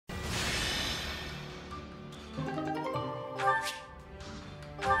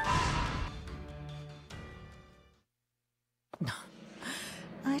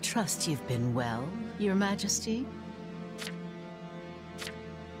I trust you've been well, Your Majesty.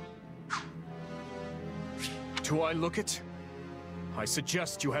 Do I look it? I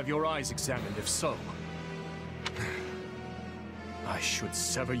suggest you have your eyes examined if so. I should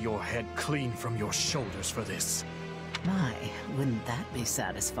sever your head clean from your shoulders for this. My, wouldn't that be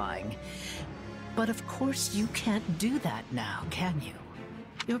satisfying? But of course you can't do that now, can you?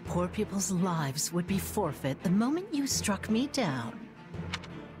 Your poor people's lives would be forfeit the moment you struck me down.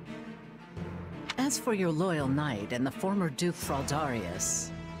 As for your loyal knight and the former Duke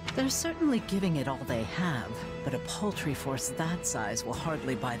Fraldarius, they're certainly giving it all they have, but a paltry force that size will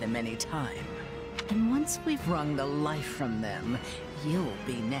hardly buy them any time. And once we've wrung the life from them, you'll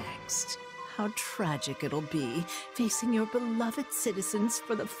be next. How tragic it'll be, facing your beloved citizens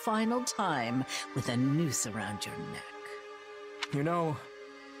for the final time with a noose around your neck. You know,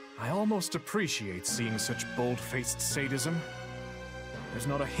 I almost appreciate seeing such bold-faced sadism. There's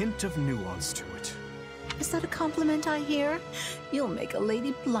not a hint of nuance to it. Is that a compliment I hear? You'll make a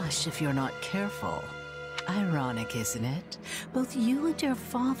lady blush if you're not careful. Ironic, isn't it? Both you and your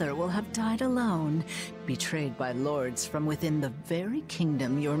father will have died alone, betrayed by lords from within the very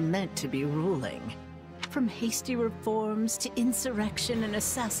kingdom you're meant to be ruling. From hasty reforms to insurrection and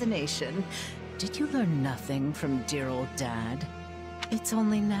assassination, did you learn nothing from dear old Dad? It's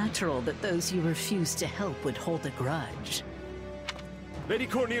only natural that those you refuse to help would hold a grudge. Lady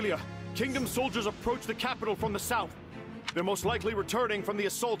Cornelia, Kingdom soldiers approach the capital from the south. They're most likely returning from the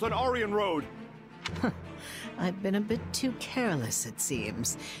assault on Aryan Road. I've been a bit too careless, it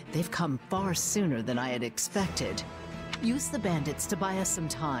seems. They've come far sooner than I had expected. Use the bandits to buy us some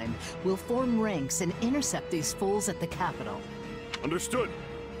time. We'll form ranks and intercept these fools at the capital. Understood.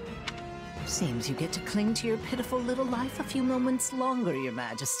 Seems you get to cling to your pitiful little life a few moments longer, Your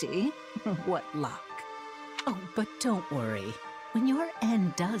Majesty. What luck. Oh, but don't worry. When your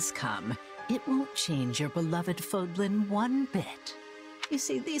end does come, it won't change your beloved Fodlan one bit. You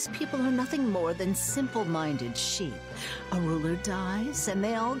see, these people are nothing more than simple-minded sheep. A ruler dies, and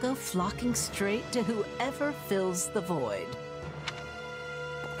they all go flocking straight to whoever fills the void.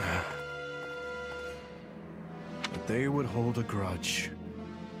 But they would hold a grudge.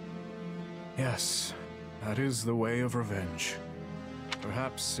 Yes, that is the way of revenge.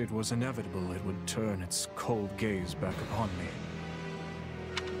 Perhaps it was inevitable it would turn its cold gaze back upon me.